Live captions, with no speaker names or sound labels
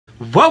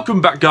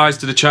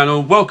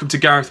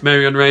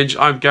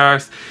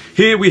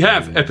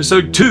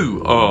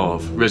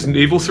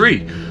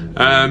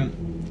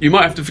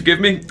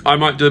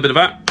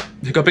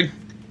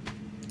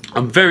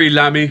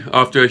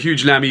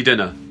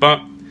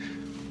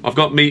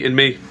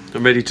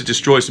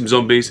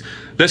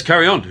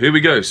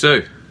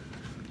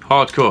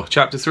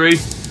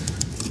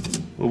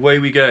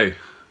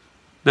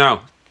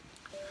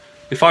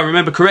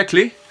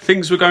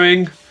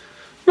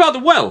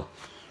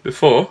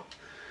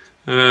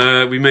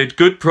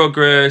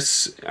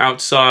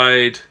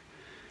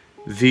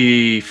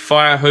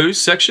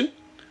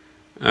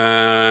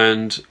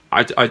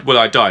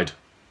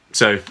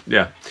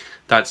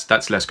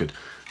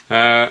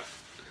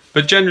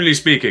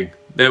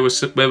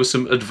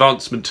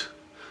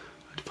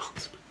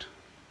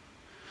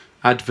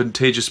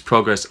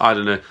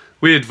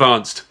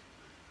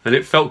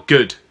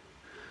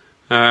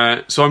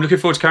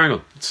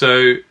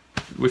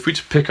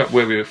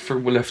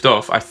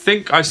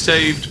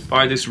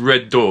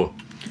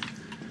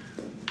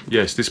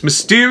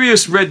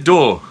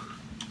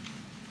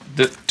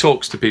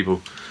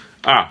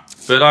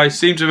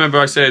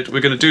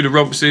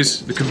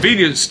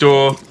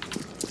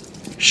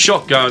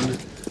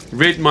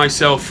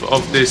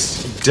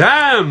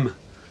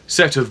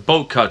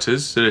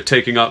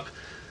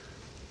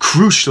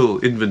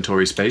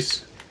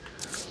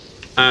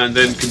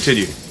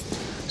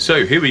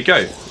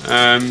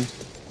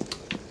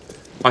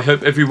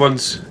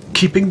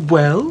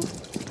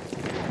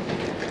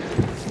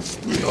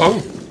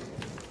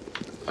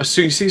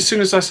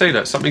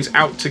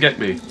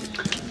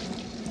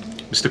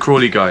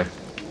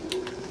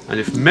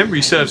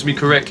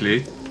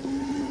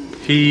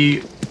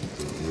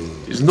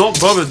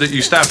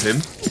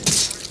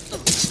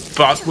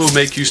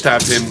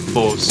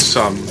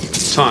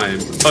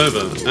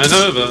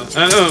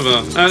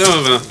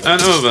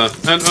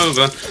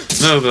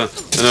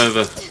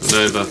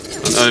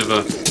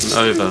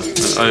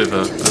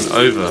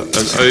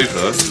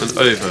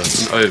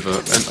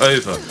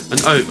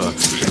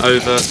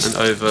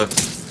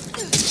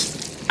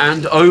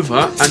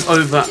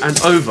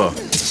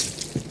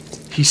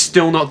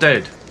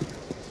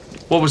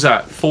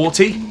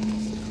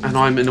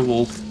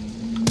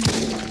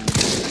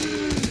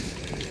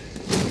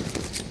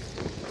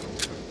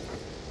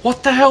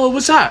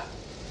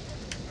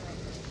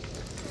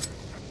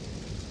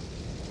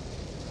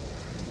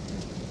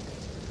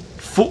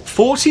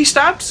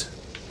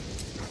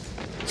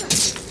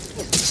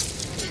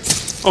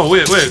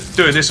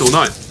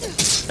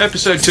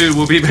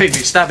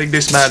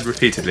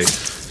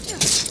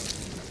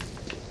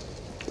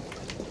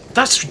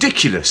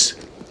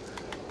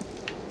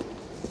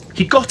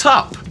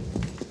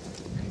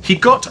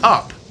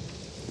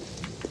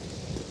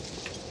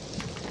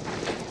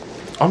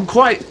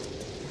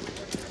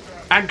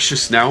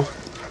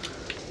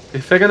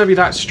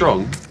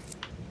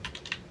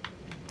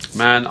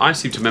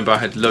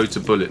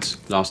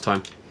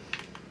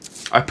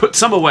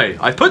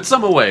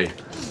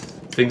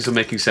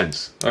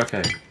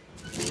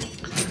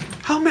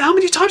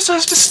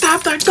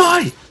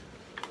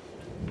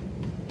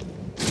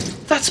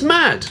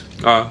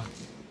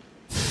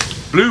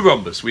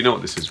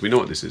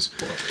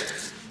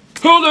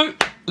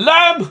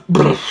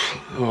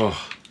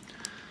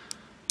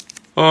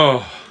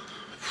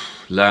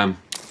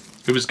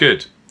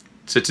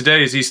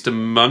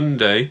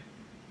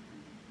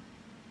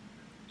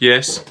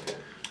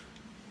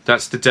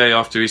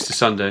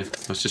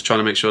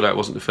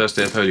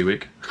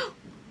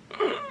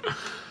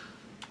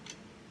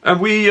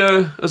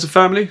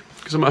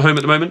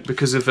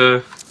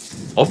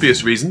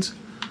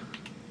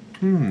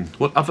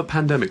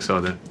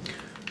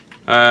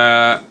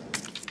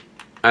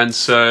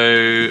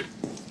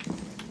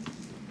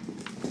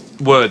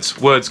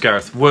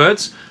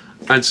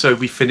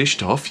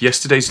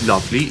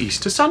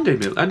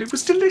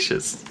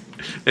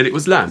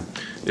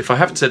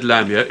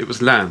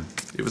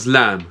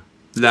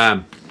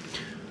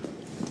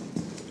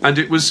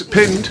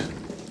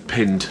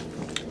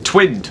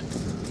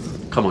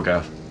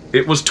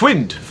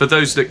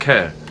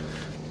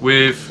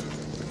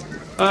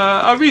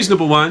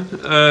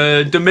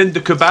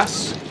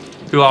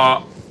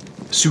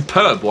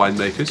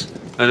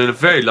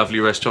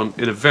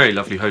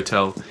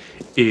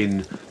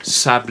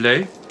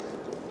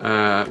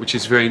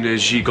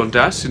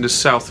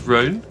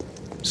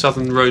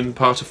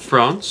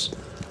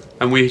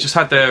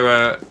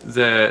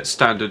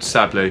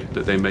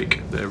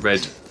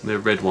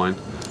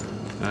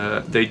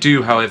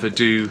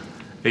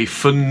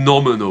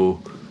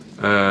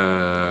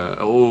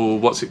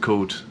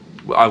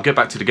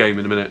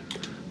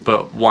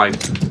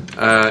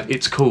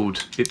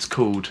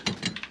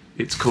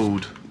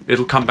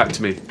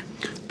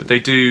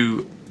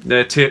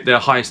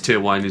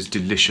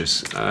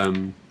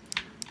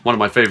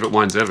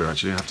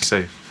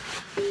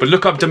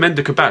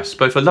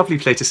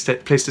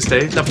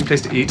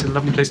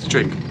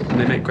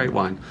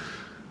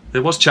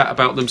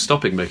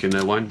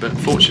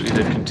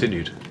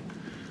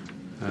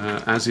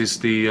as is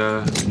the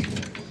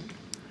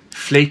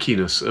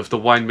flakiness of the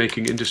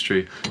winemaking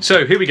industry.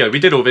 So here we go, we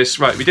did all this.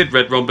 Right, we did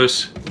red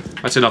rhombus.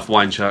 That's enough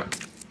wine chat.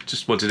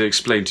 Just wanted to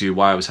explain to you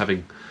why I was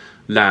having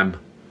lamb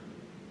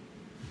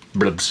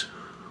blubs.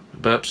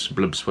 Burps,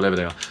 blubs, whatever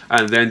they are.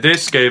 And then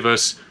this gave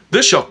us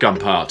the shotgun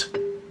part.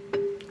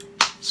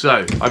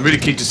 So, I'm really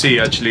keen to see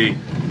actually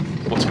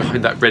what's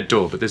behind that red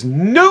door, but there's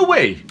no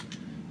way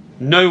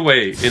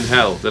in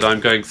hell that I'm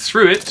going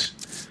through it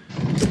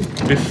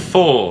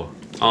before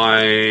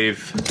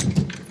I've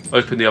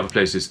opened the other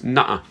places.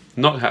 Nuh-uh,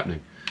 not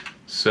happening.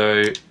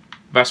 So,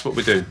 that's what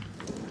we're doing.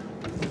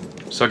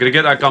 So I'm going to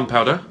get that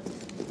gunpowder.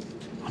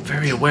 I'm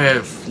very aware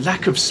of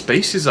lack of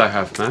spaces I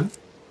have, man.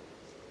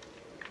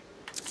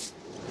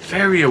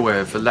 Very aware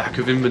of the lack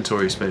of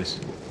inventory space.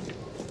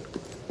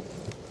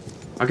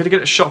 I'm going to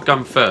get a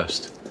shotgun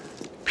first,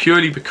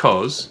 purely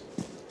because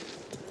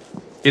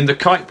in the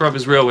Kite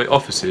Brothers Railway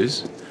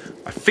offices,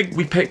 I think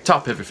we picked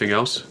up everything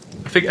else.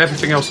 I think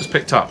everything else was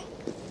picked up.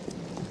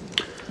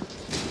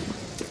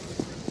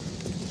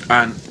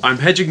 And I'm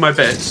hedging my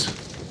bets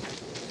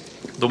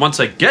that once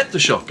I get the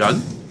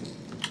shotgun,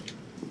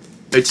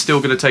 it's still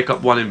going to take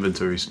up one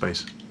inventory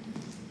space.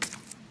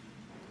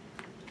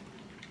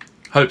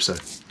 Hope so.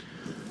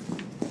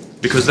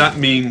 Because that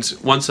means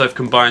once I've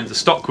combined the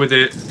stock with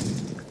it,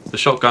 the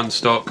shotgun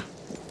stock,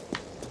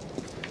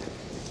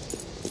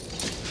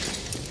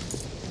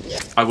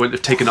 I won't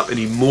have taken up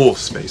any more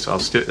space. I'll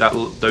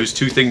still those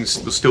two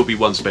things will still be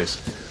one space.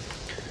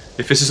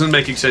 If this isn't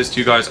making sense to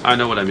you guys, I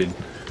know what I mean.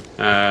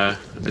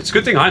 It's a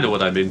good thing I know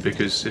what I mean,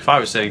 because if I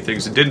was saying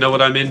things and didn't know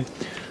what I mean,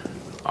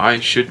 I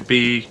should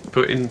be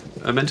put in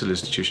a mental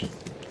institution.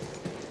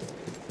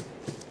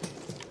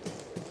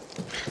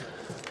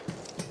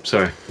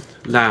 Sorry,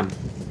 lamb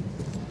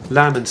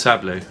and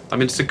sablet. I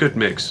mean, it's a good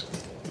mix.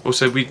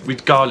 Also, we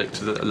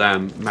garlicked the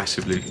lamb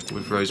massively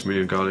with rosemary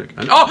and garlic.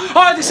 And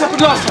oh, this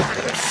happened last time.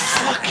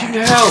 Fucking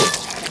hell!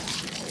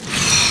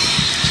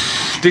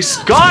 This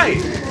guy.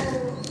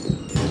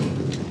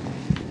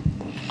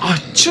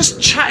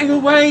 Just chatting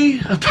away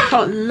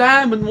about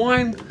lamb and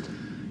wine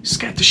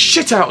scared the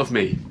shit out of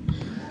me.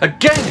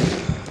 Again.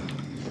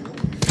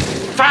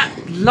 Fat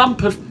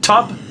lump of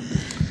tub.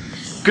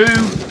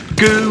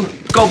 Goo,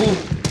 gobble.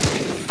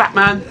 Fat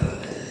man.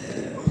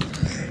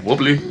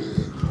 Wobbly.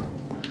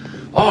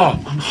 Oh,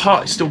 my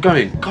heart is still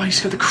going. God, he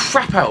scared the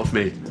crap out of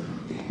me.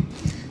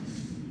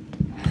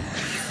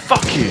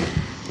 Fuck you.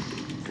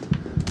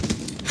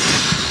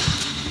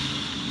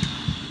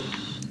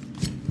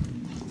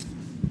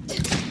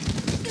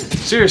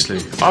 Seriously.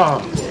 Oh,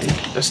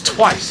 that's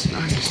twice. No,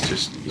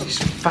 he's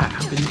fat.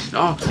 How can he...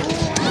 Oh.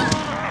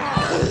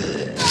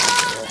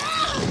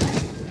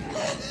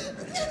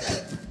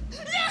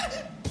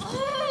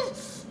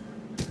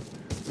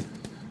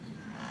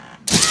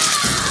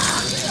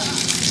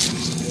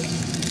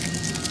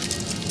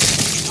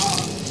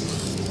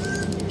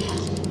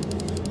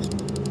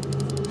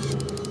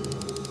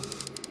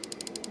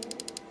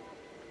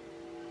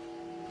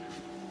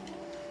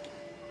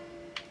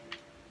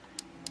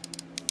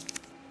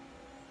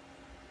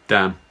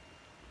 Damn.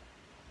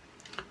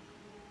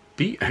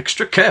 Be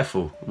extra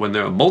careful when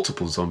there are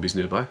multiple zombies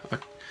nearby.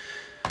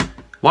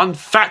 One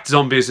fat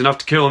zombie is enough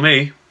to kill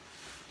me.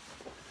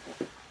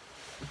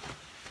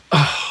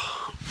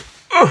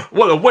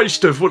 What a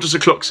waste of, what does the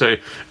clock say?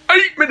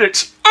 8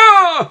 minutes!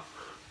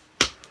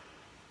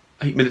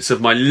 8 minutes of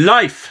my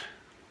life!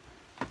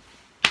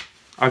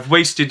 I've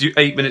wasted you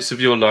 8 minutes of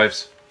your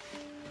lives.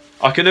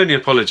 I can only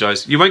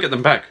apologise. You won't get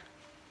them back.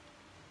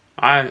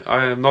 I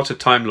am not a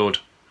Time Lord.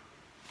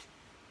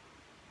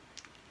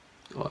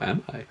 Or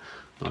am I?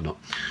 No, I'm not.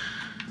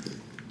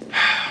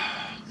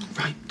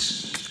 Right.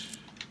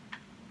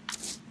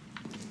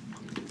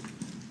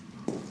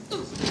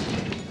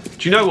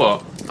 Do you know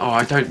what? Oh,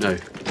 I don't know.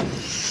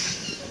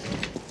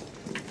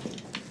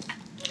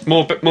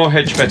 More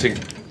hedge betting.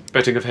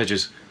 Betting of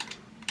hedges.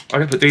 I'm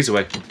going to put these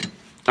away.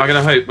 I'm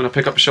going to hope when I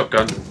pick up a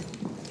shotgun,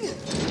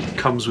 it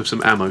comes with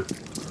some ammo.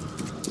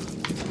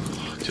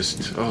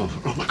 Just, oh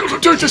my god,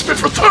 I'm doing this bit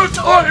for a third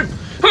time!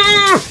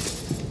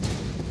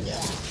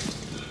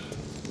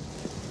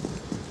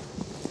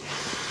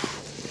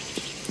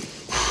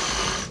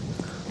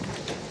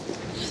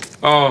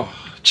 Oh,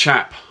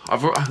 chap.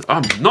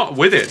 I'm not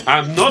with it.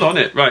 I'm not on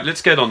it. Right,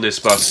 let's get on this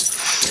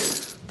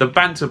bus. The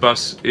banter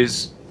bus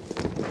is...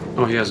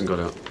 Oh, he hasn't got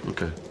out.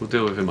 Okay, we'll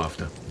deal with him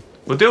after.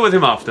 We'll deal with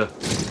him after.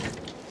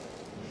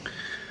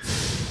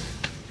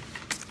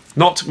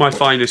 Not my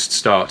finest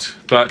start,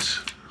 but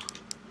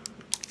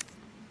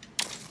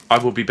I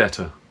will be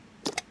better.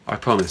 I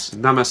promise.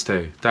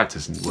 Namaste. That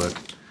doesn't work.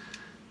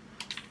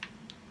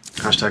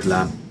 Hashtag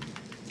lamb.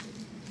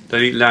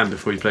 Don't eat lamb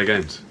before you play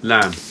games.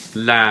 Lamb.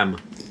 Lamb.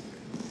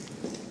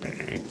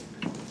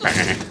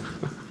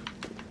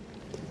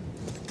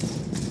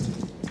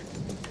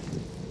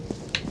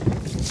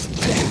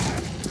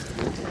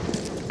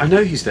 I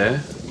know he's there.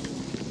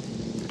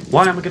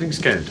 Why am I getting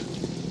scared?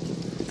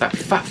 That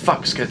fat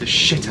fuck scared the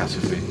shit out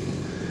of me.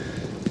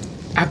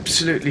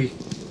 Absolutely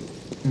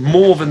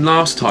more than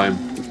last time.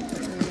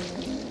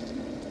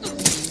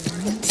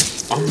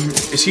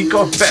 Has he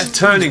got better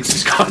turnings?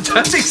 He's got a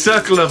turning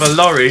circle of a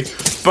lorry,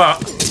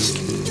 but he's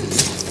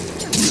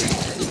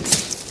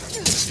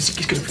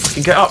going to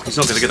fucking get up. He's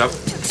not going to get up.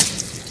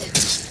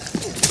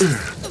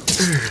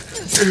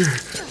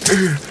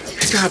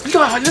 Stab.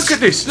 Look at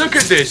this. Look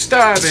at this.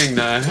 Stabbing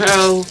the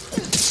hell.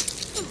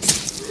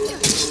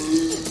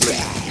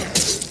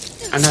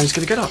 And now he's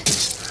going to get up.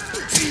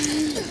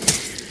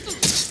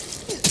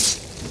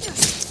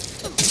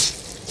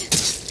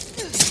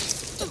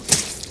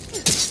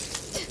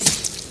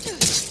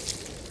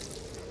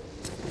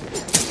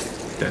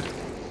 Dead.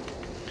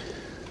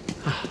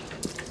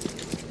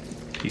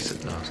 Peace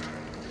at last.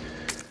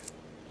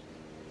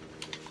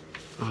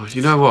 Oh,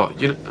 you know what?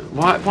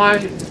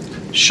 Why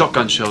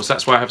shotgun shells?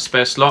 That's why I have a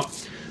spare slot.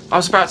 I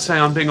was about to say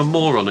I'm being a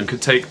moron and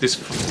could take this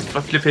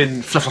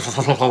flipping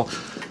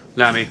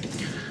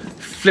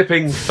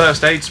flipping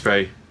first aid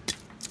spray,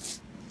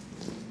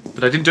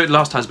 but I didn't do it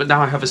last time. But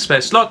now I have a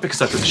spare slot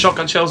because I put the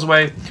shotgun shells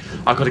away.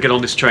 I've got to get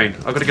on this train.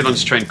 I've got to get on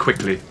this train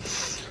quickly.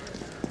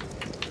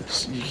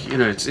 You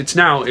know, it's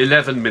now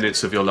 11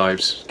 minutes of your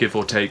lives, give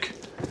or take.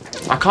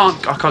 I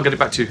can't get it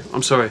back to you.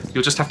 I'm sorry.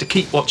 You'll just have to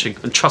keep watching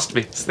and trust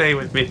me. Stay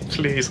with me,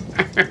 please.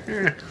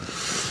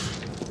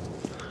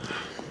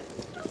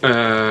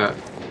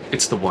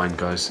 It's the wine,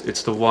 guys.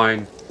 It's the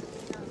wine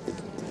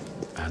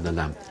and the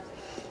lamp.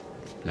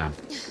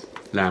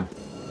 Lamb.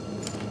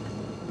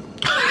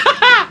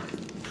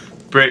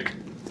 Brick.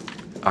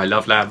 I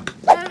love lamb.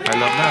 I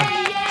love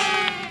lamb.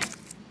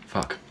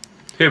 Fuck.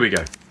 Here we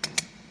go.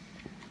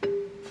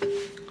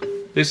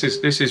 This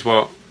is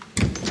what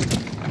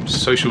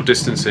social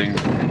distancing,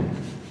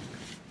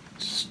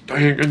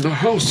 staying in the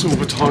house all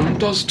the time,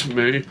 does to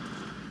me.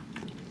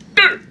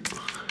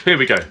 Here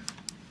we go.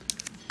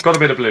 Got a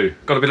bit of blue.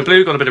 Got a bit of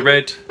blue. Got a bit of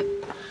red.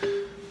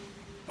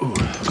 Ooh,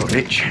 I've got an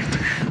itch.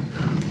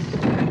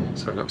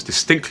 Sorry, that was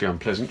distinctly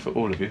unpleasant for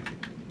all of you.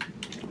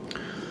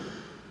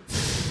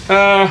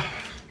 I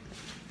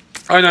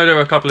know there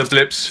were a couple of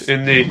blips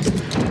in the...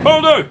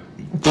 Oh no!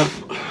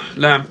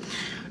 Lamb.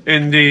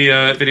 In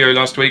the video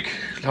last week,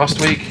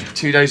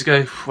 2 days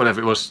ago,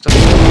 whatever it was.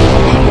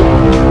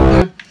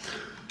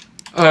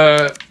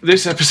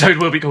 This episode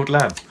will be called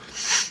Lamb.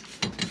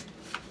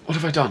 What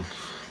have I done?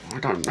 I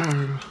don't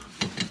know.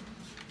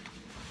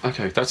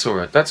 Okay, that's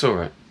alright, that's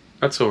alright.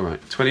 That's alright.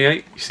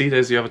 28, you see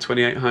there's the other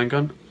 28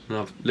 handgun.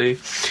 Lovely.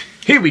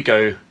 Here we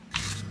go.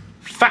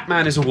 Fat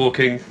Man is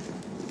a-walking.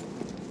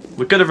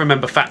 We're going to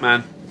remember Fat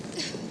Man.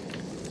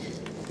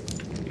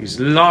 He's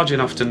large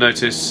enough to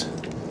notice.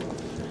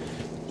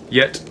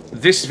 Yet,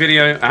 this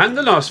video and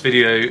the last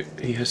video,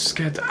 he has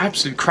scared the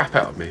absolute crap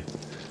out of me.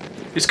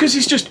 It's because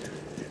he's just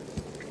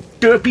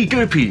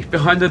derpy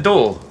behind the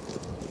door.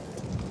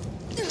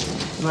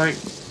 Like,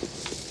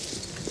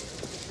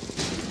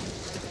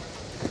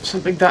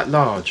 something that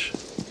large,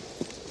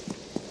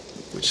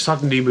 which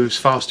suddenly moves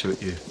faster at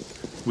you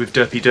with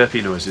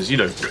derpy noises, you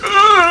know,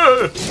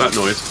 that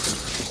noise.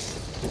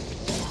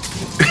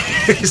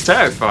 It's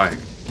terrifying.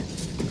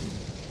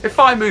 If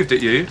I moved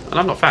at you, and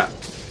I'm not fat,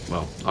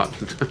 well,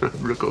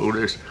 look at all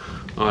this,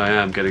 I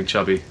am getting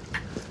chubby.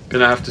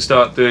 Gonna have to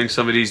start doing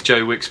some of these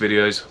Joe Wicks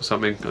videos or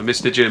something. I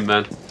miss the gym,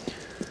 man.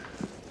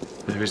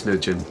 There is no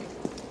gym.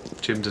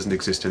 Gym doesn't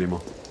exist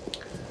anymore.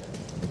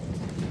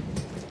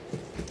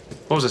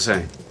 What was I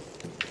saying?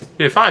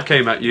 Yeah, if I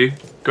came at you,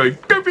 going,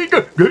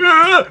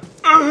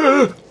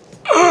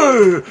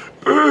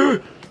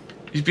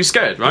 you'd be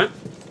scared, right?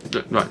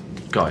 Right,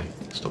 guy,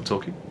 stop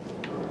talking.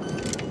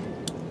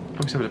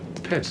 Oh, he's having a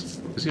piss.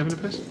 Is he having a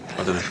piss?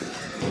 I don't know.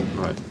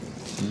 Right,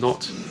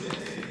 not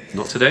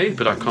today,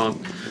 but I can't.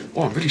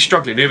 Oh, I'm really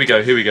struggling. Here we go.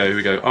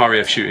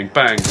 RAF shooting,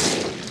 bang.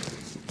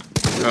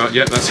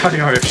 Yeah, that's how the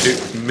RAF shoot.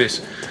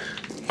 Miss.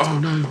 Oh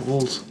no,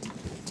 walls.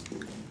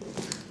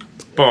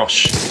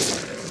 Bosh.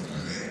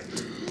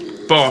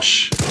 Oh,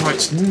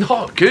 it's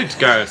not good,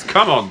 Gareth.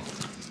 Come on.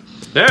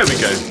 There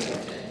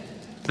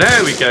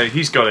we go.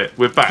 He's got it.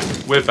 We're back.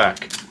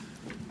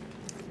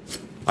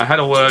 I had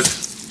a word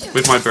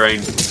with my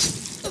brain.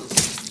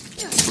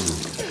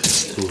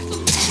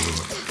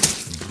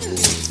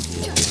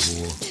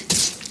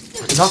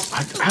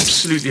 I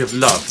absolutely have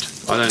loved.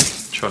 I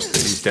don't trust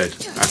that he's dead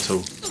at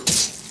all.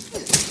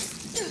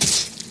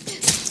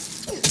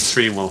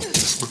 3 more.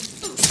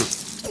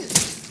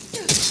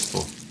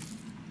 4.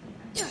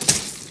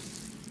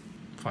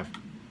 5.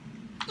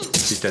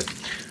 He's dead.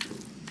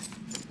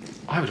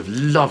 I would have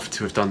loved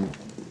to have done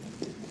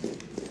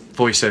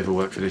voiceover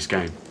work for this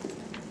game.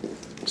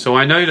 So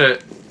I know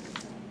that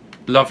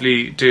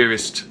lovely,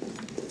 dearest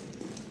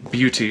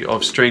beauty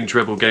of Strange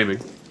Rebel Gaming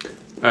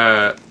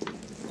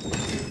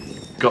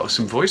got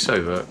some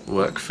voiceover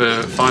work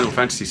for Final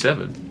Fantasy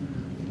VII,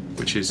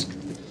 which is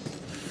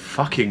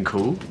fucking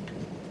cool.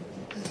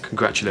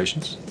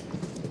 Congratulations.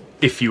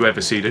 If you ever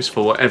see this,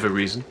 for whatever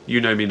reason,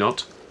 you know me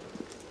not.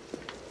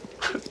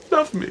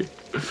 Love me.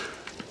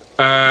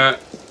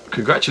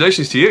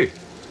 Congratulations to you.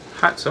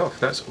 Hats off,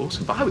 that's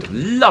awesome. But I would have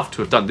loved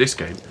to have done this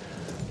game.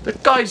 The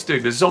guys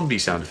doing the zombie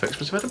sound effects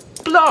must have had a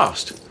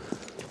blast.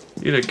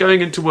 You know,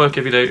 going into work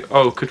every day.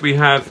 Oh, could we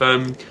have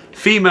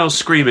female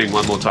screaming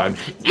one more time?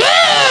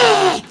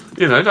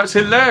 You know, that's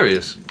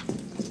hilarious.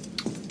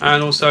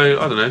 And also,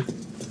 I don't know,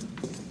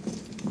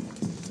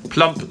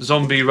 plump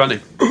zombie running.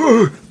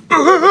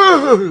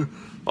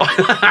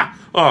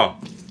 Oh,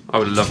 I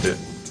would have loved it.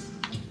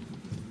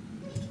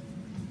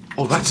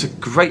 Oh, that's a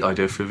great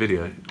idea for a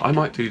video. I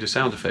might do the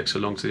sound effects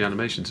along to the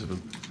animations of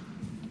them.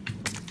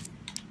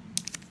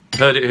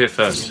 Heard it here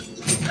first.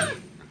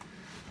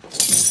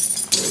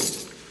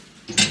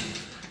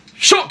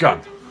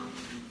 Shotgun!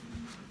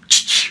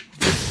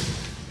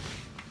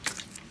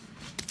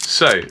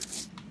 So,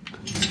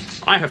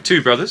 I have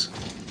two brothers.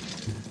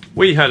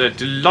 We had a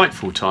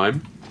delightful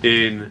time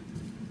in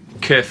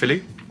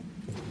Caerphilly,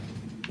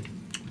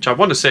 which I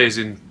want to say is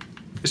in...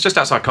 It's just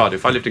outside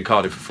Cardiff. I lived in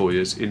Cardiff for 4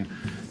 years, in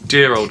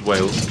dear old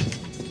Wales.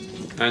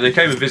 And they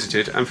came and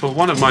visited, and for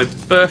one of my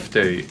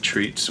birthday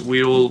treats,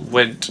 we all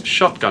went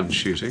shotgun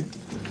shooting.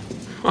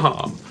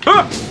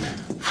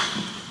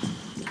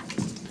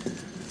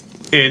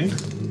 In,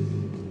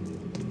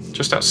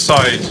 just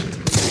outside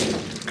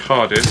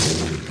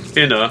Cardiff,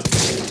 in a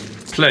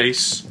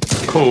place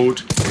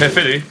called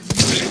Caerphilly,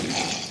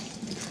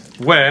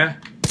 where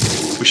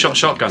we shot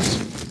shotguns.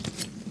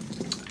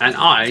 And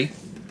I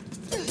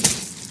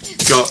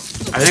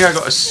think I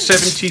got a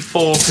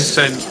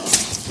 74%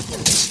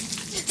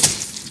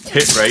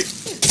 hit rate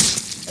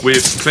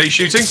with clay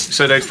shooting.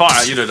 So they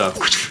fire, you know, the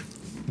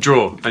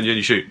draw, and then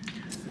you shoot.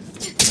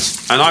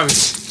 And I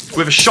was,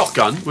 with a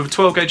shotgun, with a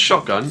 12 gauge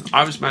shotgun,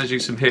 I was managing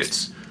some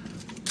hits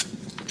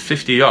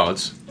 50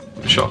 yards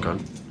with a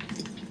shotgun.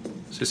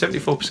 So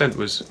 74%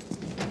 was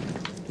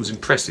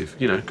impressive,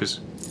 you know, because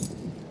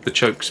the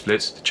choke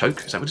splits. The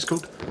choke, is that what it's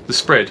called? The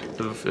spread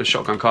of a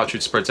shotgun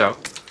cartridge spreads out.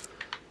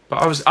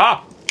 But I was,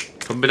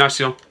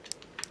 combination.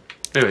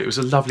 Anyway, it was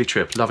a lovely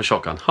trip. Love a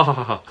shotgun. Ha ha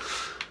ha ha.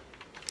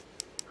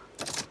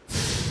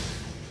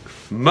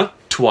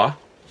 Toi,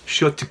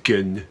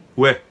 shotgun.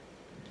 Ouais.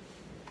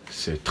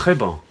 C'est très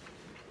bon.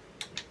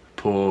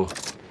 Pour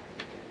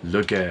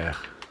la guerre.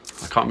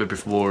 I can't remember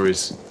if war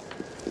is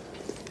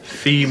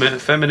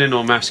feminine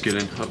or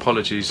masculine.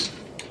 Apologies,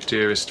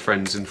 dearest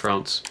friends in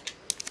France.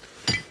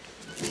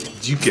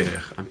 Du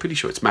guerre. I'm pretty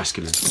sure it's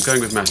masculine. I'm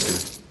going with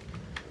masculine.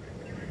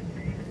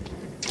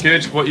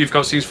 Good, what you've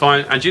got seems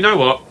fine. And you know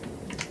what?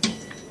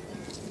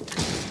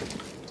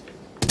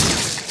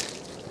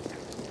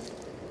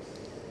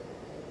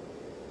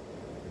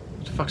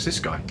 What the fuck's this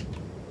guy?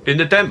 In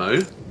the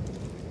demo,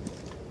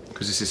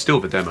 because this is still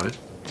the demo.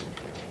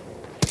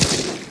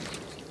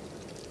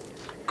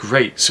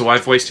 Great, so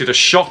I've wasted a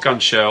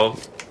shotgun shell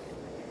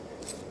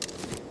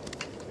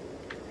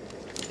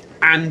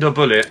and a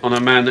bullet on a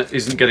man that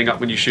isn't getting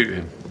up when you shoot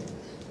him.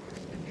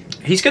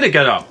 He's going to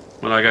get up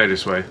when I go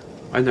this way.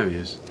 I know he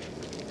is.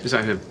 Is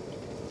that him?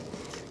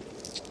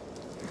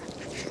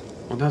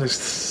 Oh, now there's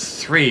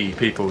 3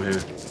 people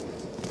here.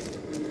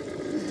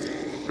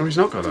 Oh, he's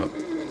not got up.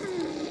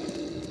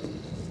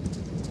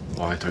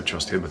 Oh, I don't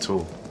trust him at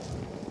all.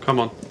 Come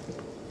on.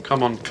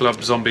 Come on,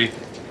 club zombie.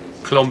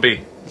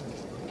 Clomby.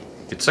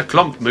 It's a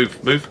clump.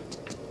 Move, move.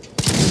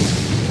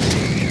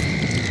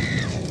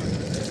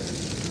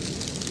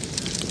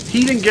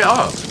 He didn't get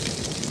up.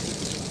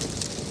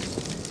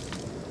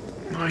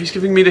 Oh, he's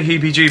giving me the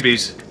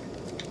heebie-jeebies.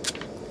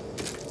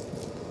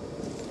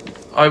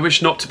 I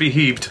wish not to be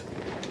heaved.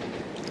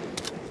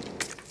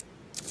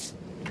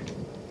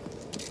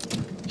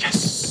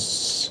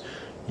 Yes!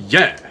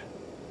 Yeah!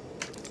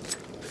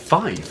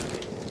 5.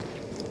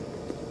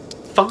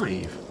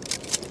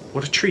 5.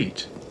 What a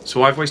treat.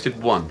 So I've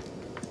wasted 1.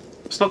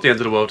 It's not the end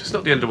of the world. It's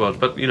not the end of the world.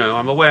 But, you know,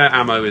 I'm aware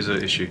ammo is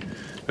an issue.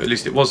 At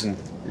least it was in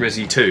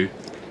Resi 2.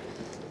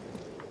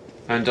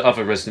 And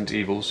other Resident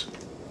Evils.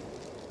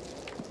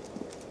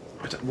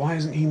 Why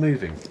isn't he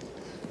moving?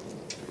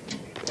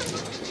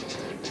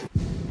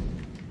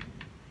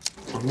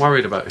 I'm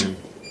worried about him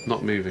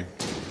not moving.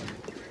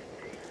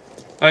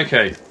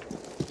 Okay.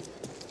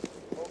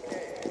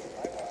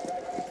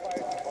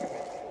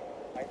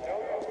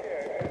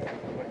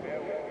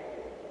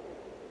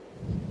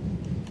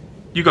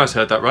 You guys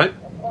heard that, right?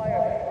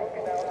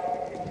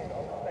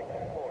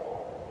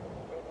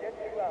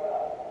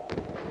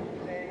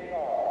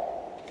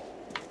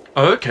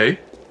 Oh, okay.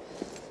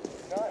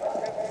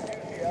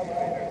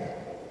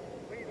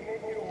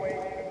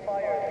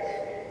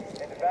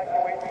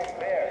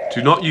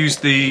 Do not use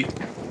the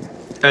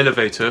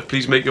elevator.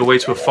 Please make your way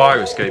to a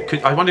fire escape.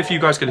 I wonder if you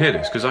guys can hear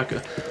this, because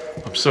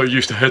I'm so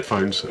used to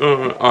headphones.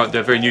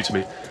 They're very new to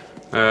me.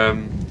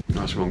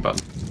 That's the wrong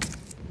button.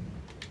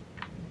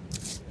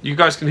 You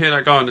guys can hear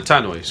that guy on the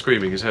tannoy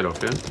screaming his head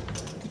off, yeah?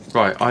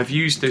 Right, I've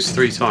used this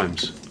 3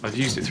 times. I've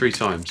used it 3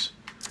 times.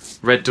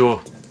 Red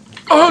door.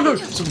 Oh no!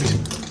 Zombies!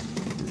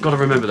 Gotta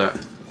remember that.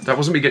 That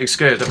wasn't me getting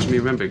scared, that was me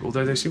remembering.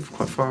 Although they seem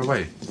quite far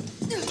away.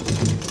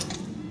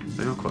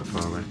 They are quite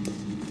far away.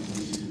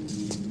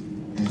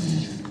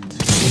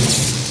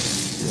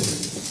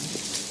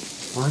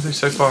 Why are they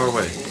so far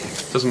away?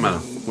 Doesn't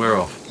matter. We're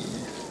off.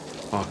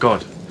 Oh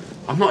god.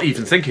 I'm not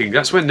even thinking.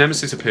 That's when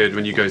Nemesis appeared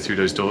when you go through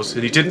those doors.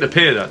 And he didn't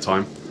appear that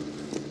time.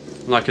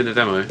 like in the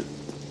demo.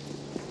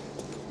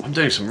 I'm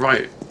doing some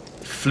right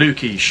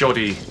fluky,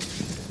 shoddy.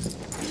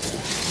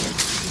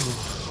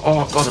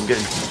 Oh god, I'm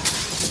getting.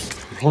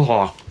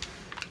 Oh.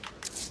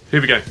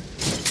 Here we go.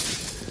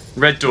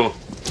 Red door.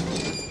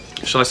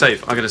 Shall I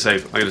save? I'm gonna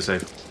save. I'm gonna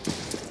save.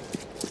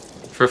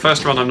 For a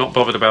first run, I'm not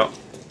bothered about.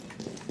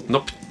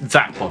 Not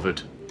that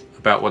bothered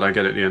about what I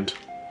get at the end.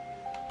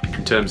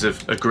 In terms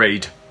of a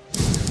grade.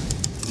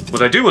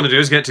 What I do want to do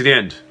is get to the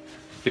end.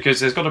 Because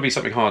there's got to be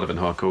something harder than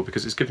hardcore,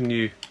 because it's giving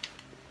you...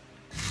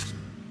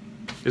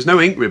 There's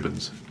no ink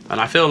ribbons. And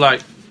I feel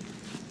like...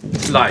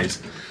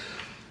 Lies.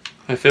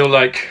 I feel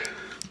like...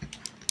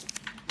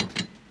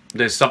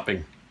 There's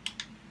something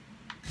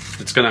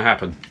that's going to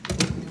happen.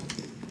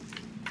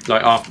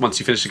 Like, after, once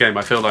you finish the game,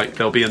 I feel like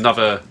there'll be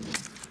another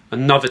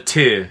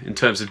tier in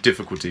terms of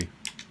difficulty.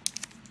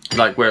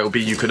 Like, where it'll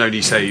be you can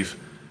only save...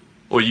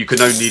 Or you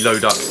can only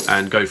load up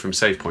and go from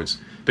save points.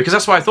 Because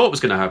that's what I thought was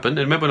going to happen. And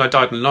remember when I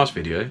died in the last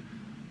video?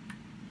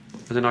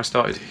 And then I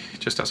started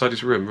just outside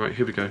this room. Right,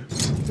 here we go.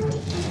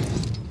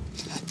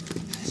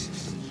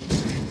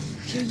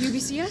 Here,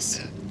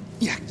 UBCS?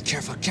 Yeah,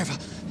 careful, careful.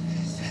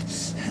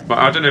 But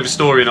I don't know the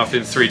story enough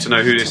in 3 to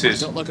know who this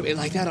is. Don't look at me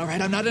like that, all right?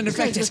 I'm not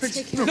unaffected.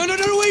 No,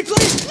 Wait,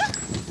 please!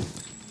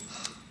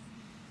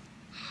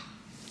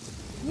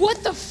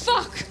 What the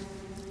fuck?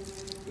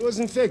 He was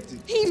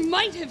infected. He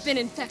might have been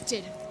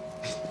infected.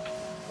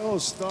 Oh,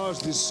 stars,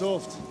 this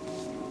soft.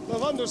 No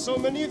wonder so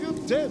many of you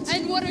dead.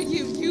 And what are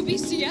you,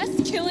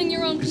 UBCS? Killing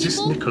your own Is this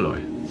people?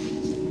 Nikolai?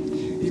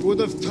 He would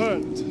have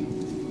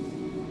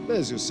turned.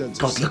 There's your sense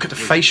of God, look at the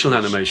facial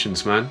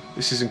animations, man.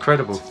 This is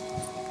incredible.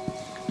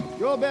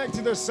 Go back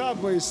to the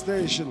subway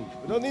station.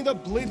 We don't need a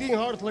bleeding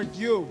heart like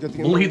you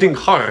getting Bleeding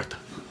heart.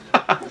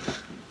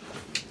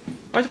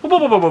 Right, whoa,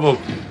 whoa, whoa, whoa, whoa.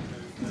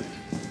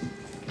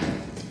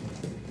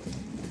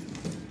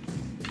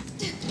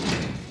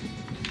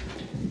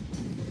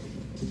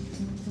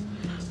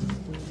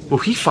 Well,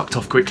 he fucked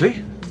off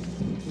quickly.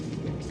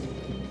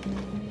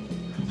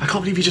 I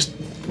can't believe he just...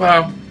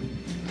 Wow.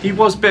 He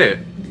was bit.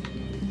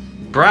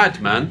 Brad,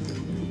 man.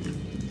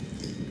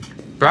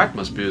 Brad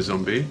must be a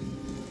zombie.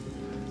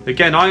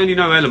 Again, I only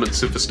know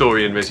elements of the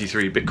story in Resi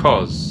 3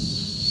 because...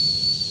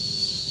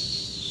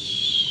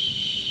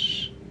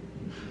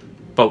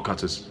 Bolt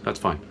cutters. That's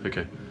fine.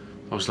 Okay.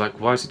 I was like,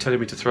 why is he telling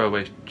me to throw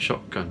away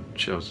shotgun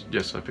shells?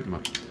 Yes, I picked them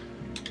up.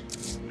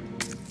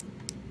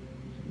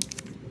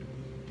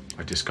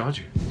 I discard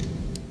you.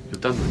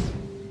 You're done with.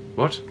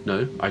 What?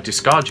 No, I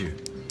discard you.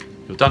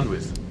 You're done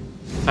with.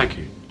 Thank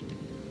you.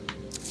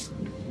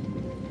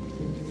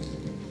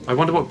 I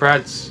wonder what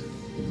Brad's...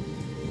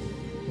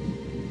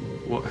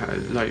 What,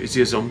 like, is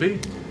he a zombie?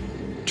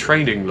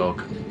 Training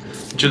log.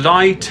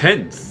 July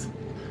 10th.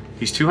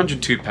 He's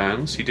 202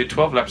 pounds. He did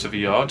 12 laps of a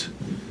yard,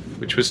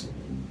 which was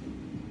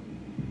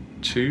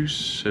 2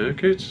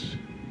 circuits?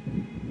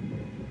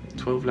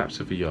 12 laps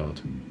of a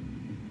yard.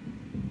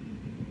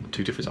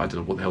 2 different... I don't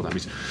know what the hell that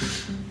means.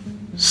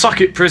 Suck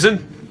it,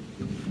 prison!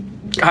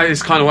 That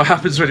is kind of what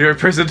happens when you're in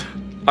prison,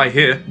 I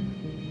hear.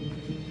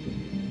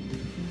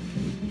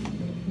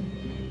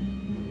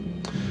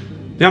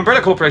 The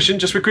Umbrella Corporation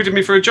just recruited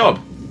me for a job.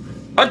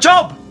 A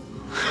job!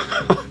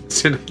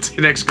 It's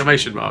in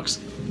exclamation marks.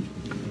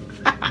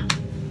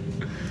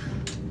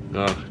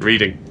 Oh,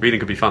 reading. Reading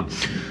could be fun.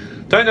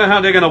 Don't know how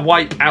they're going to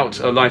wipe out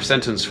a life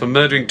sentence for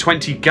murdering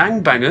 20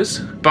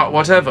 gangbangers, but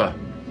whatever.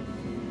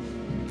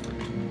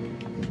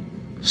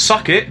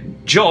 Suck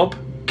it, job,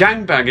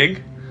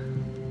 gangbanging.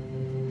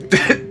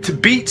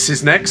 Beats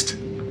is next.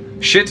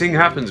 Shitting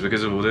happens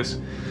because of all this.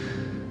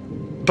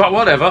 But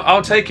whatever,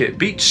 I'll take it.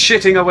 Beats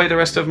shitting away the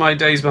rest of my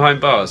days behind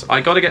bars.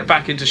 I gotta get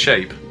back into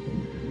shape.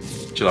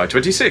 July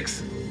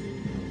 26th.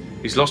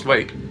 He's lost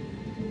weight.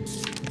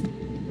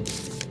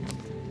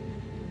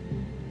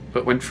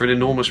 But went for an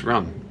enormous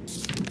run.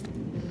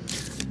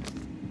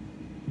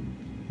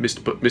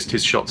 Missed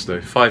his shots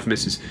though. 5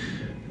 misses.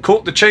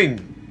 Caught the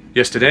chain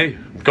yesterday.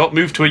 Got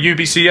moved to a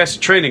UBCS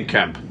training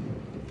camp.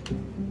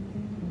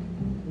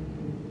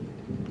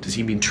 Does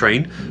he mean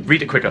train?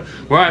 Read it quicker.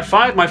 Where I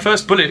fired my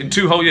first bullet in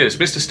 2 whole years.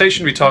 Missed a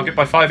stationary target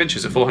by 5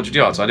 inches at 400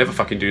 yards. I never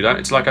fucking do that.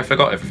 It's like I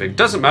forgot everything.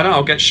 Doesn't matter,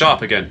 I'll get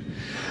sharp again.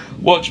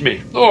 Watch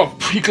me. Oh,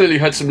 he clearly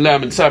had some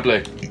lamb and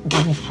sablet.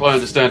 I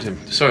understand him.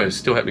 Sorry, it's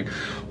still happening.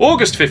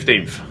 August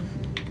 15th.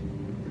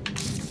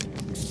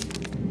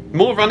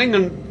 More running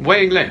and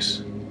weighing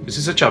less. This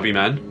is a chubby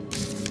man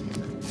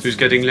who's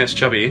getting less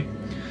chubby.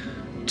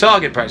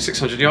 Target practice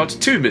 600 yards,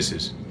 2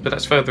 misses. But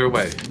that's further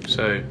away.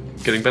 So,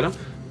 getting better?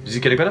 Is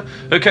he getting better?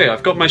 Okay,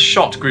 I've got my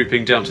shot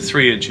grouping down to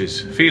 3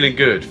 inches. Feeling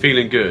good,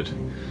 feeling good.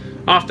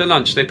 After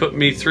lunch, they put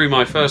me through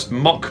my first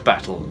mock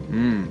battle.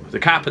 The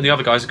Cap and the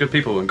other guys are good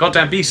people, and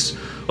goddamn beasts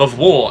of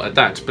war at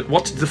that. But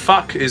what the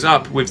fuck is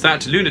up with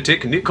that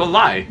lunatic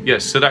Nikolai?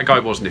 Yes, so that guy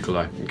was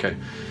Nikolai. Okay.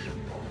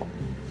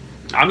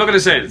 I'm not going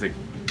to say anything.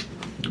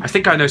 I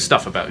think I know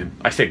stuff about him.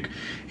 I think.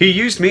 He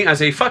used me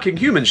as a fucking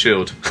human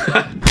shield.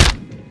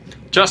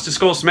 Just to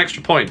score some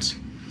extra points.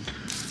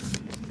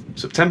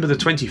 September the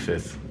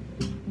 25th.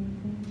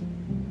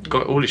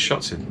 got all his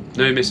shots in.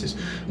 No misses.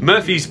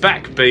 Murphy's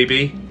back,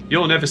 baby.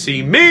 You'll never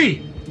see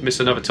me miss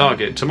another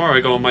target. Tomorrow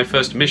I go on my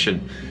first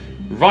mission.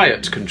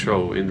 Riot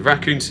control in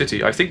Raccoon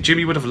City. I think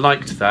Jimmy would have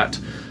liked that.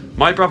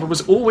 My brother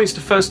was always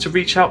the first to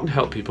reach out and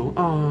help people.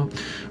 Ah,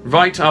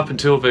 right up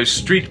until those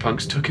street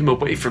punks took him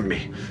away from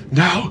me.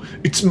 Now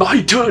it's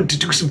my turn to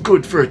do some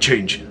good for a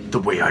change, the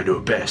way I know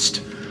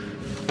best.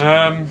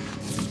 I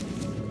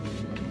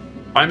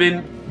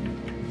mean,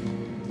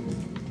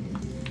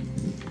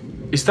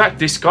 is that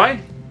this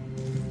guy?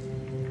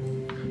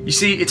 You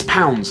see, it's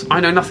pounds. I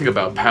know nothing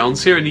about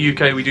pounds. Here in the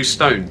UK, we do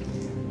stone.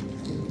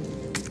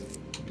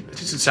 It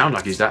doesn't sound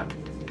like he's that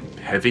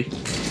heavy.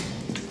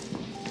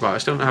 Right, I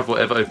still don't have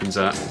whatever opens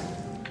that.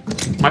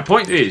 My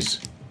point is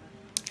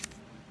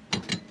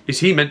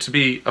he meant to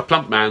be a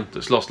plump man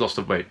that's lost lots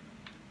of weight?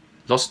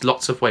 Lost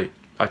lots of weight.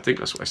 I think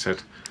that's what I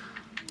said.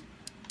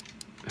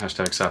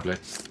 Hashtag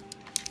Sablet.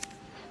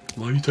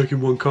 Why are you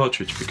taking one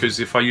cartridge? Because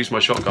if I use my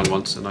shotgun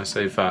once and I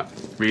save that,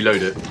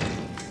 reload it,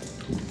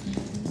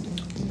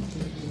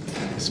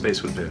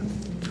 space would appear.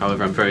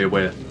 However, I'm very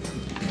aware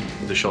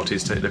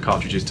the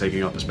cartridge is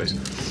taking up the space.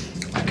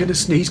 I'm gonna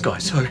sneeze,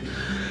 guys. Sorry.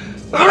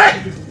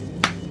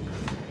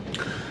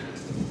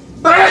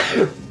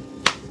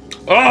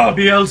 Ah,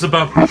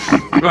 Beelzebub.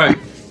 Right.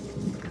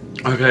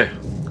 Okay.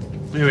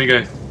 Here we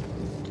go.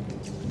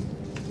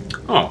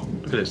 Oh,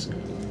 look at this.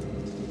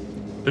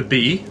 A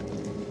bee.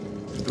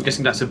 I'm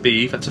guessing that's a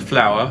bee. That's a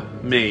flower.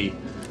 Me.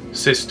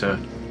 Sister.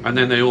 And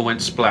then they all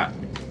went splat.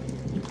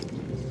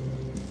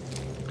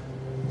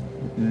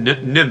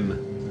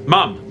 Nim.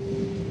 Mum.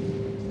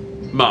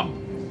 Mum.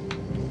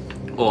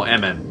 Or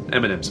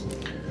M&M's.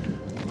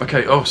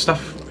 Okay, oh,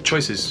 stuff.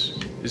 Choices.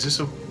 Is this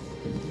all?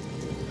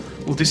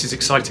 Well, this is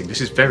exciting. This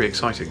is very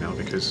exciting now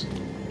because...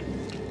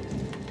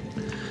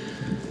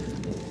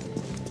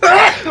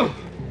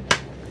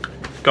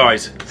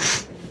 Guys.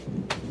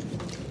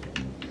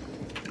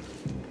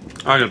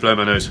 I'm going to blow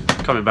my nose.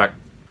 Coming back.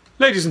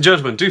 Ladies and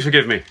gentlemen, do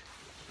forgive me.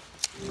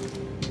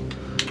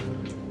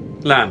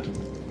 Lamb.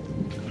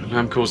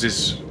 Lamb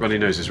causes runny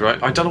noses,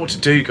 right? I don't know what to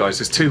do, guys.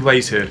 There's two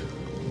ways here.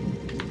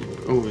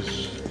 Oh,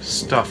 there's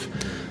stuff.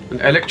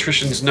 An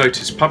electrician's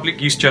notice. Public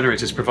use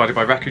generators provided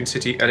by Raccoon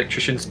City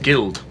Electricians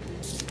Guild.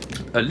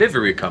 A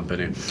livery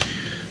company.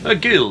 A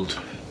guild.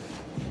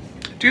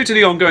 Due to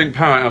the ongoing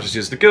power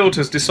outages, the guild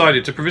has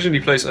decided to provisionally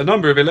place a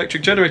number of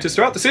electric generators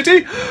throughout the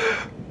city.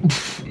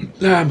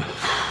 Lamb.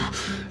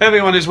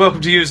 Everyone is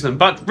welcome to use them,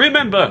 but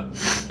remember,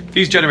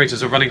 these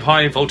generators are running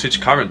high voltage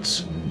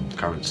currents.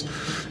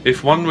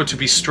 If one were to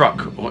be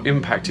struck or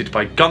impacted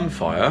by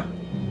gunfire...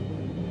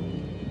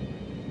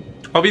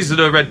 Oh, these are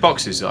the red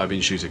boxes that I've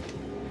been shooting.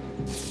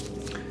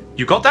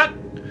 You got that?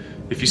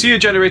 If you see a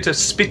generator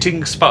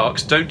spitting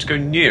sparks, don't go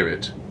near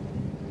it.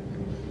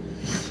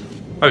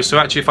 Oh, so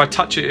actually if I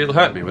touch it, it'll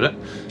hurt me, will it?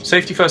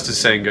 Safety first, as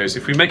the saying goes.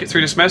 If we make it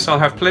through this mess, I'll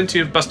have plenty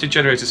of busted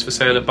generators for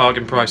sale at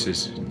bargain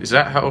prices. Is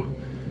that how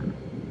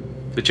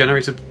the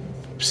generator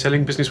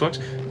selling business works?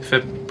 If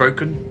they're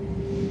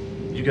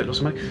broken, you get lots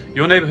of money.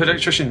 Your neighbourhood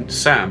electrician,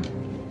 Sam.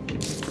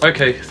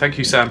 Okay, thank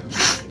you, Sam.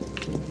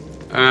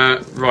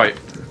 Right.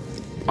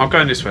 I'm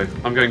going this way.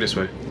 I'm going this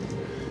way.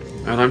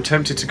 And I'm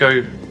tempted to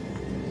go...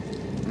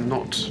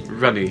 not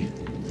runny.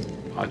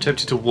 I'm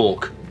tempted to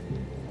walk.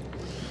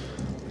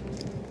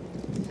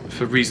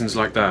 For reasons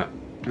like that.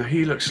 Now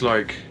he looks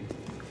like...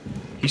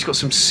 he's got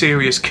some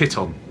serious kit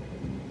on.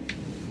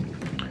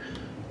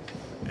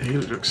 He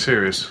looks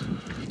serious.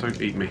 Don't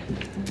eat me.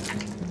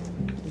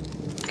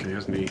 Okay, he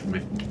hasn't eaten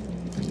me.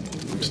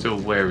 I'm still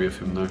wary of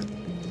him though.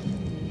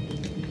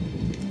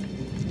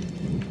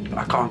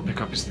 I can't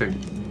pick up his thing.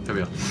 There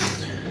we are.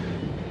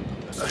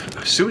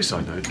 A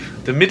suicide note.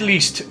 The Middle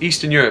East,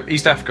 Eastern Europe,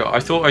 East Africa. I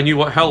thought I knew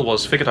what hell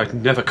was. Figured I'd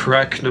never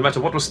crack, no matter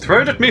what was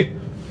thrown at me.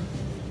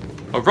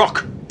 A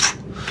rock.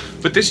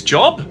 But this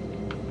job?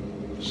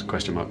 Just a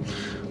question mark.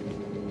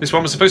 This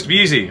one was supposed to be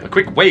easy. A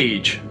quick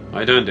wage.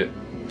 I'd earned it.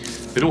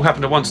 It all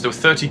happened at once. There were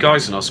 30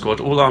 guys in our squad,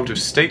 all armed with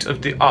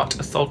state-of-the-art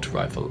assault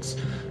rifles.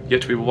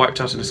 Yet we were wiped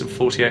out in less than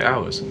 48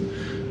 hours.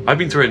 I've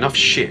been through enough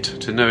shit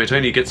to know it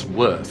only gets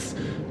worse.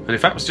 And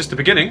if that was just the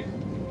beginning... ...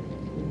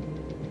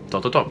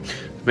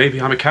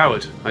 Maybe I'm a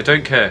coward. I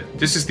don't care.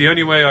 This is the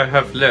only way I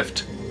have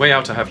left. Way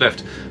out I have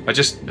left. I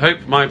just hope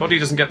my body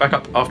doesn't get back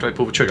up after I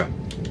pull the trigger.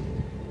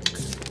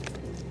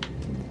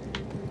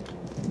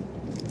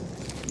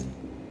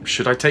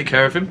 Should I take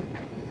care of him?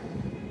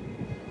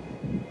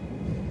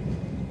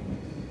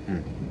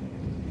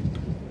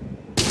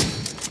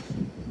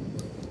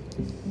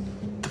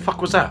 The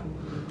fuck was that?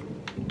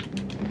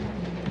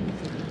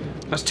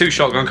 That's 2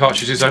 shotgun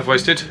cartridges I've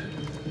wasted.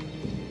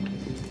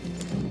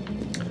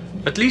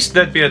 At least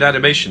there'd be an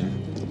animation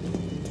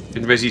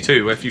in Resi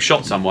 2 where if you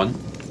shot someone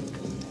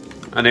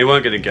and they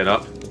weren't going to get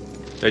up,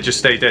 they'd just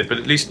stay dead. But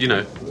at least, you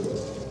know,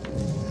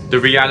 the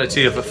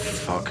reality of a...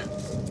 fuck.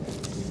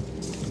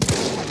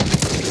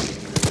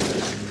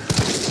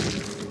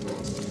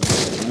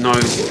 No,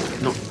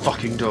 not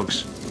fucking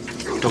dogs.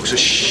 Dogs are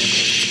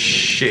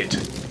shit.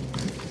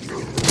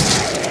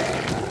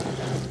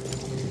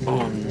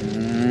 Oh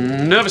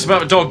nervous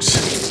about the dogs.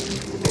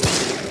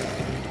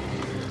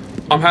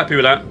 I'm happy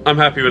with that. I'm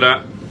happy with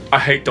that. I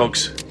hate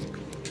dogs.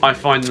 I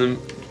find them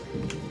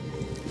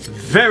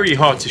very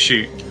hard to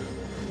shoot.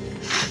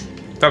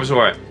 That was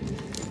alright.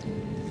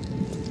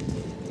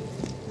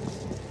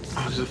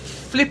 Oh, there's a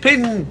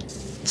flipping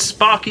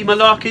sparky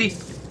malarkey.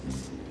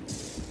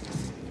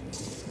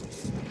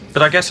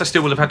 But I guess I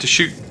still would have had to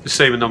shoot the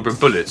same number of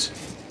bullets,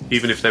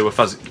 even if they were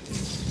fuzzy.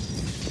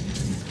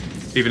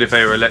 Even if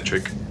they were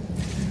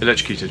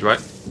electrocuted, right?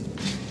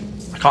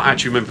 I can't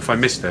actually remember if I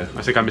missed there.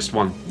 I think I missed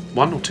one.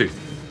 One or two?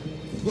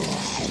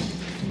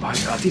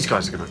 Oh, these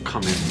guys are going to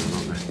come in,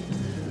 aren't they?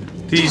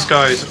 These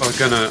guys are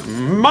going to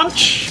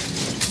munch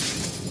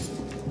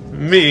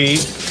me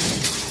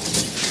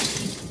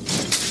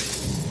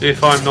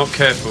if I'm not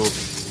careful.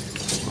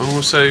 I'm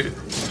also...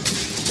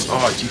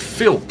 Oh, do you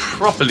feel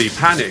properly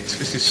panicked?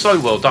 This is so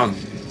well done.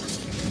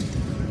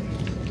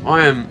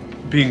 I am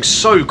being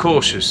so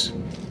cautious.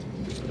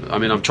 I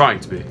mean, I'm trying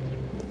to be.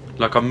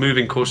 Like, I'm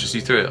moving cautiously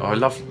through it. Oh, I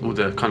love all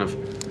the kind of...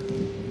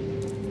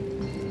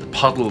 The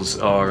puddles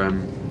are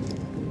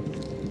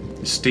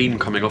steam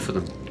coming off of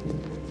them.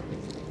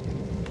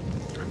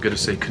 I'm going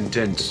to say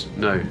condense.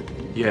 No.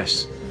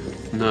 Yes.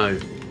 No.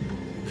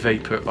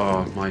 Vapor.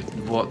 Oh, my...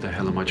 What the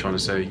hell am I trying to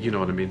say? You know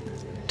what I mean.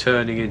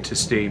 Turning into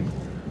steam.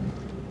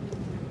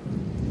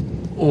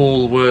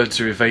 All words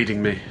are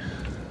evading me.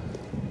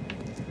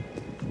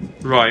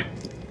 Right.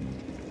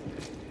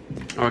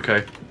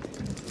 Okay.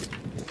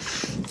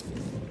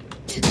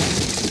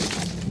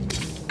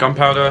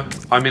 Gunpowder.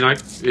 I mean,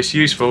 it's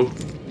useful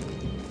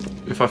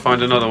if I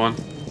find another one.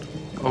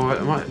 Oh,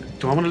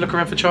 do I want to look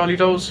around for Charlie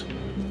dolls?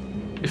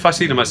 If I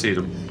see them, I see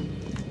them.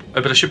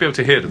 Oh, but I should be able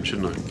to hear them,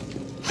 shouldn't I?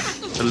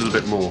 A little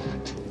bit more.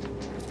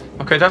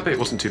 Okay, that bit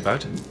wasn't too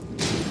bad.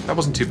 That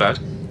wasn't too bad.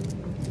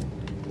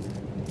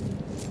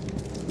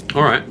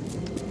 Alright.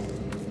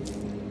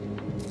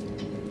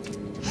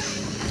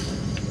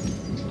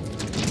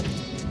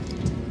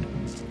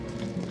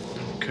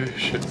 Okay,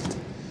 shit.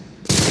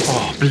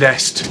 Oh,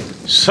 blessed.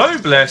 So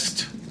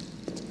blessed.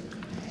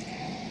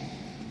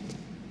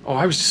 Oh,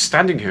 I was just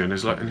standing here and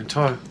there's like an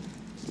entire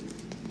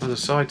other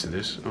side to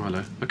this. Oh,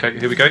 hello. Okay,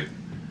 here we go.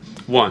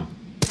 1,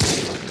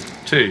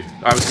 2.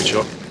 That was a good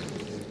shot.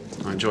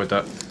 I enjoyed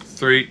that.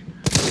 3.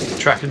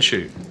 Track and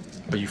shoot.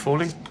 Are you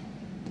falling?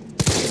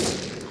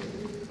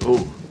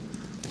 Oh,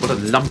 what a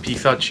lumpy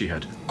thud she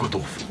had. Good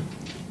off.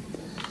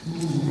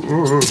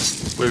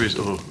 Where is...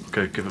 Oh,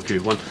 okay, give a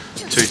few. 1, 2,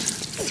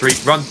 3.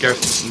 Run,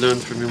 Gareth. Learn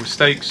from your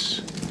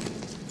mistakes.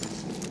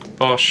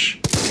 Bosh.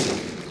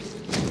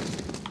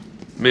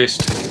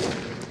 Missed.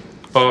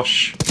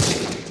 Bosh.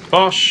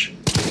 Bosh.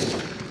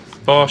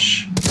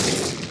 Bosh.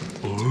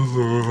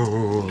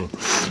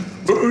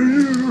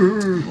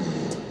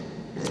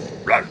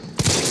 Run.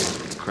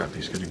 Crap,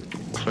 he's getting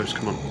close.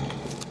 Come on.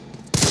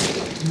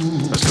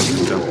 Let's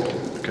go down.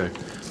 Okay.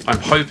 I'm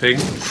hoping,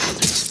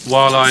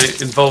 while I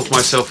involve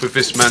myself with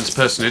this man's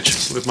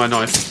personage with my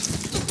knife,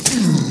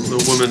 the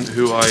woman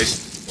who I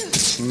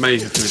may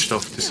have finished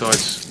off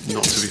decides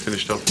not to be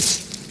finished off.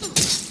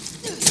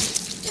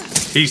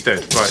 He's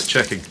dead. Right,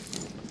 checking.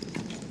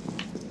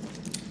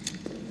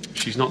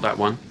 She's not that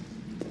one.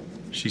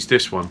 She's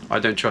this one. I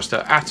don't trust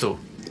her at all.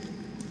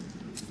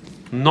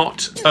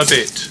 Not a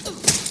bit.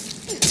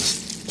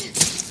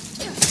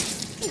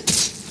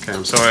 Okay,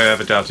 I'm sorry I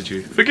ever doubted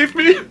you. Forgive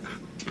me!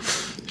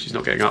 She's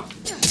not getting up.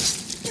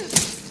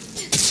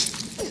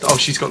 Oh,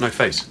 she's got no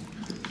face.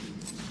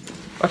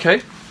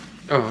 Okay.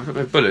 Oh, I've got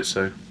no bullets,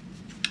 so...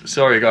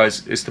 Sorry,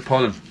 guys. It's the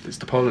pollen. It's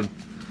the pollen.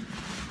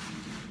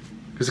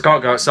 Because I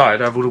can't go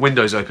outside. I have all the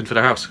windows open for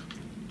the house.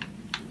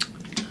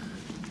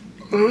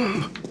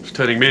 It's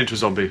turning me into a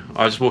zombie.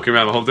 I was just walking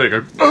around the whole day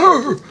going...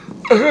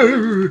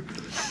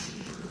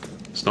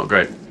 It's not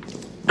great.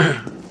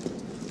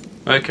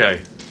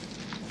 Okay.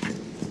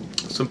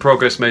 Some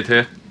progress made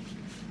here.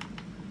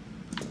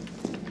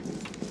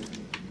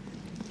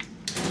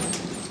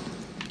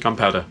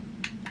 Gunpowder.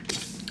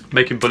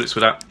 Making bullets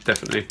with that,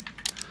 definitely.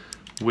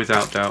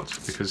 Without doubt,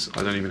 because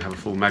I don't even have a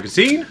full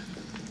magazine.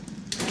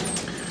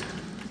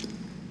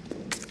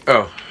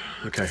 Oh,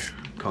 okay.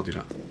 Can't do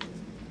that.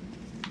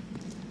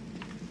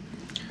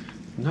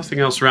 Nothing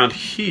else around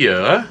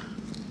here.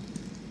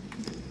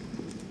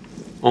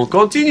 On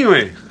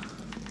continue.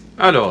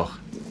 Alors.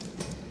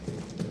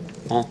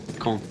 On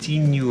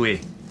continue.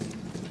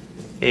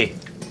 Eh.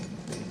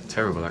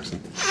 Terrible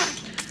accent.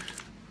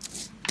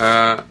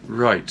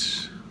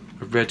 Right.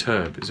 A red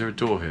herb. Is there a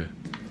door here?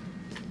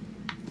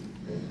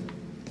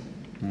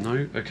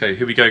 No? Okay,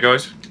 here we go,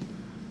 guys.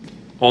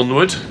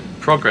 Onward.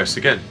 Progress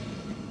again.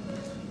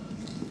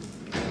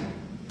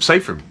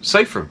 Safe room.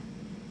 Safe room.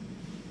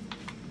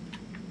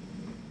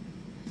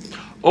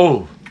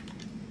 Oh.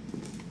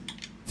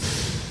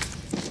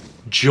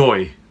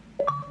 Joy.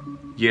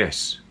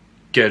 Yes.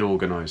 Get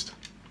organised.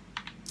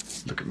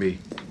 Look at me.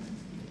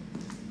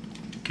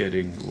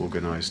 Getting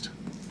organised.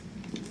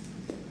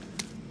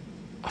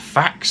 A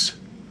fax?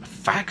 A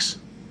fax?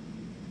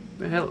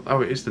 The hell?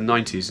 Oh, it is the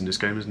 90s in this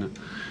game, isn't it?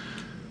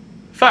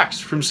 Fax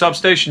from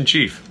Substation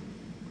Chief.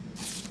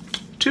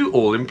 to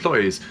all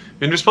employees.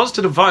 In response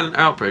to the violent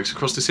outbreaks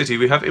across the city,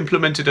 we have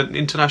implemented an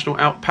international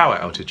power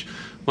outage.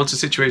 Once the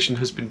situation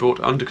has been brought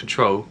under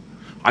control...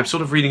 I'm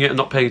sort of reading it and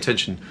not paying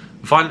attention.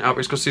 Violent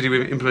outbreaks across the city,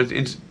 we've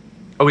implemented...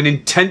 an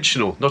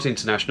intentional, not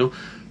international,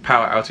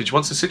 power outage.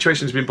 Once the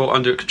situation has been brought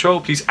under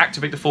control, please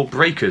activate the 4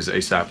 breakers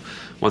ASAP.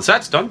 Once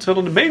that's done, turn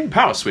on the main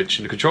power switch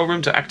in the control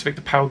room to activate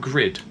the power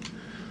grid.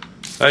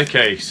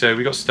 Okay, so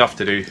we got stuff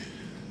to do.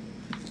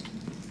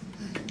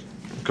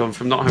 I've gone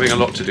from not having a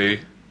lot to do.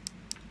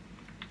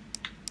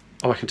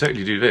 Oh, I can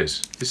totally do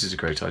this. This is a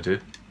great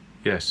idea.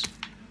 Yes.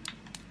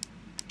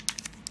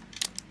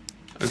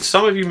 And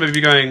some of you may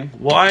be going,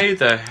 why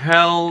the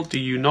hell do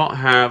you not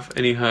have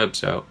any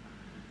herbs out?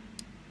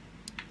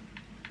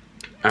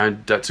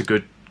 And that's a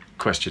good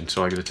question,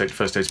 so I'm going to take the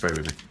first aid spray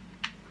with me.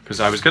 Because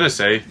I was going to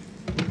say,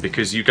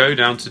 because you go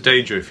down to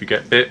danger if you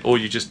get bit or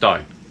you just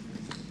die.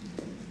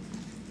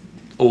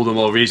 All the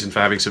more reason for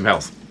having some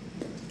health.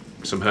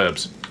 Some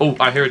herbs. Oh,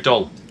 I hear a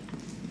doll.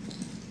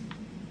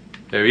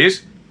 There he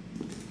is.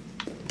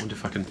 I wonder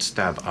if I can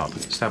stab up.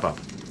 Stab up.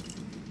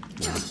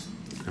 No,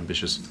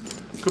 ambitious.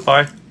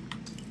 Goodbye.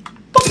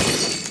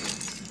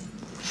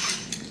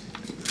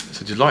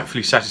 It's a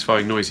delightfully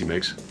satisfying noise he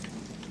makes.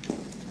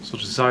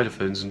 Sort of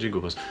xylophones and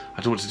jingle bells. I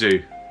don't know what to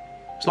do.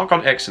 It's not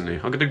gone excellently.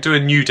 I'm going to do a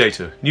new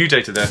data. New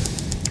data there.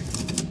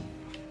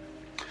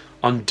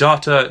 Un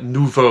data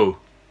nouveau.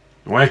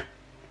 Ouais.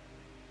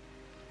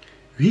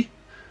 Oui.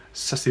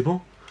 Ça c'est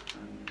bon.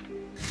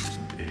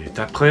 Et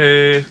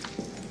après...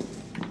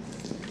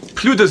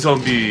 Plus de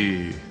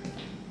zombies.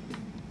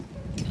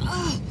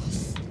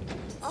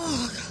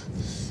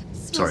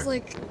 Smells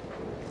like...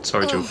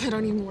 Sorry, Jill. I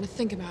don't even want to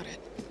think about it.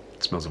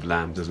 It smells of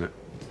lamb, doesn't it?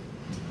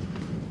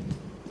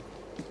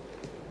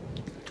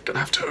 Gonna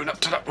have to own up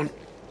to that one.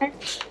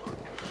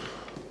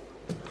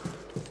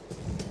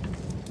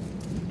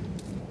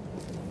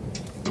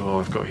 Oh,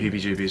 I've got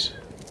heebie-jeebies.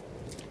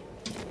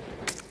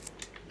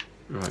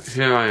 Right,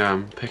 here I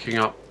am, picking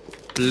up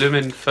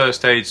bloomin'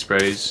 first aid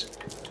sprays.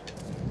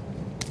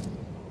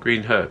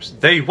 Green herbs.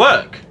 They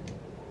work!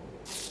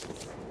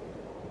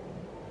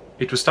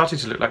 It was starting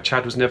to look like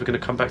Chad was never going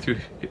to come back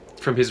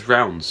from his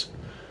rounds.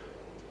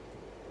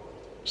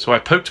 So I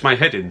poked my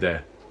head in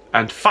there.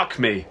 And fuck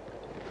me!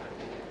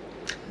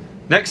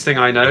 Next thing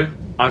I know,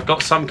 I've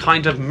got some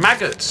kind of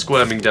maggot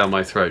squirming down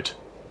my throat.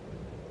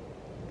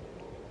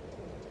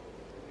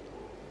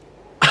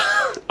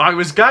 I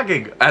was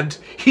gagging and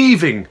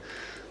heaving,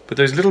 but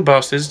those little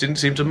bastards didn't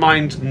seem to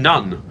mind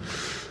none.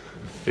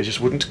 They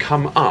just wouldn't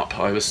come up.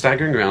 I was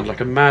staggering around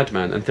like a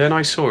madman, and then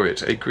I saw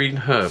it, a green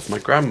herb. My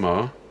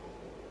grandma...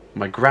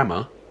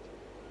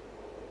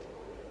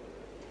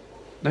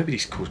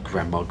 Nobody's called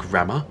grandma.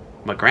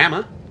 My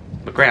grandma?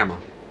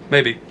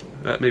 Maybe.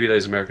 Maybe that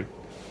is American.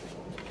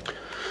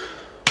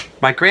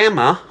 My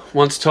grandma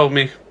once told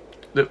me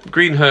that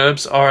green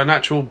herbs are a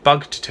natural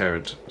bug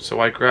deterrent. So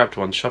I grabbed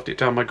one, shoved it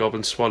down my gob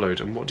and swallowed.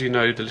 And what do you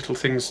know? The little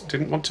things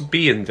didn't want to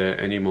be in there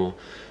anymore.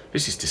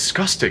 This is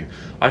disgusting.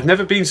 I've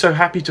never been so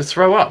happy to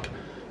throw up.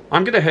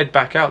 I'm going to head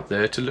back out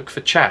there to look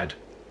for Chad.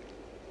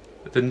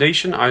 The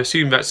nation? I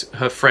assume that's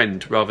her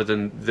friend rather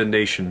than the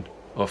nation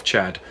of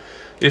Chad.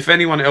 If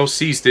anyone else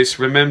sees this,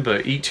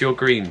 remember, eat your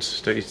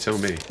greens. Don't need to tell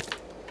me.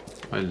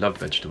 I love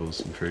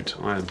vegetables and fruit.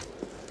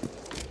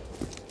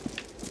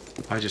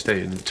 I just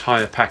ate an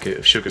entire packet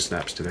of sugar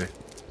snaps today.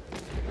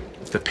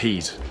 The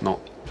peas, not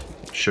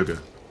sugar.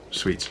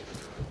 Sweets.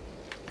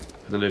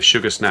 I don't know if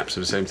sugar snaps are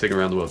the same thing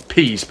around the world.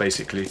 Peas,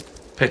 basically.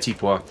 Petit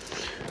pois.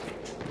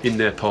 In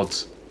their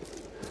pods.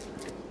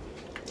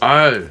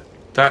 Oh,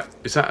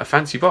 is that a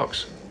fancy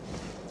box?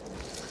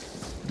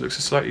 It looks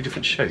a slightly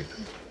different shape.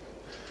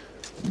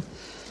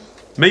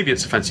 Maybe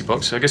it's a fancy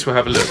box. I guess we'll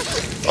have a look.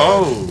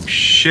 Oh,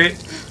 shit.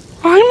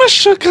 I'm a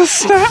sugar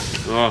snap.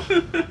 Oh,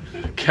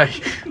 okay.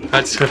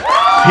 That's a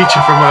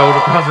feature from my older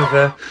brother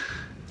there.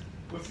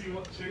 What's he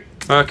watching?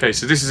 Okay,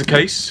 so this is a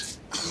case.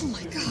 Oh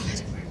my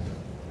god.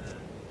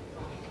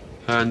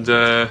 And,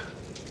 I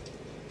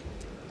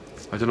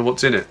don't know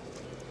what's in it.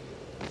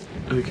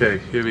 Okay,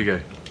 here we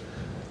go.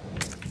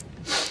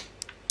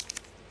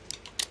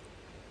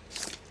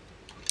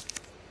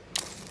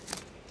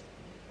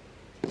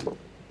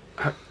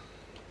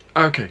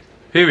 Okay,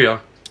 here we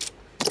are.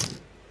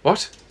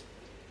 What?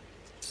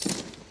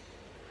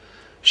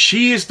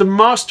 She is the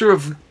master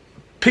of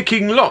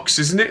picking locks,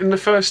 isn't it, in the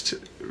first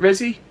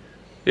Resi?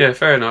 Yeah,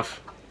 fair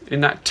enough.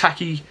 In that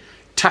tacky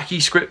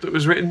script that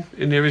was written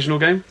in the original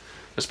game.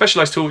 A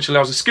specialised tool which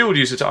allows a skilled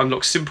user to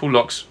unlock simple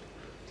locks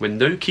when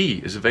no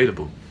key is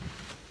available.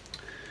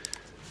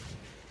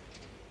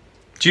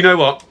 Do you know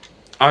what?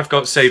 I've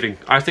got saving.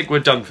 I think we're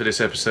done for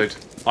this episode.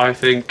 I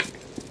think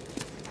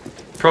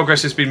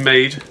progress has been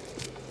made.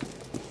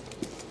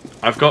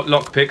 I've got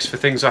lockpicks for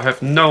things I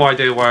have no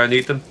idea why I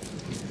need them.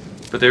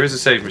 But there is a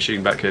save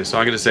machine back here, so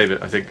I'm going to save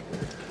it, I think.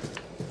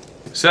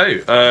 So,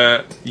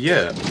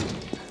 yeah.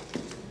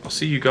 I'll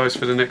see you guys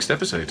for the next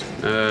episode.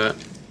 I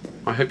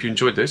hope you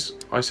enjoyed this.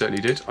 I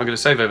certainly did. I'm going to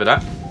save over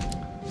that.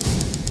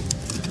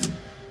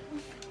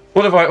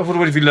 What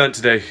have you learnt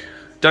today?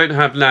 Don't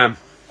have lamb.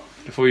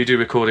 before you do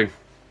recording.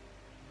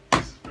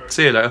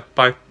 See you later.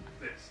 Bye.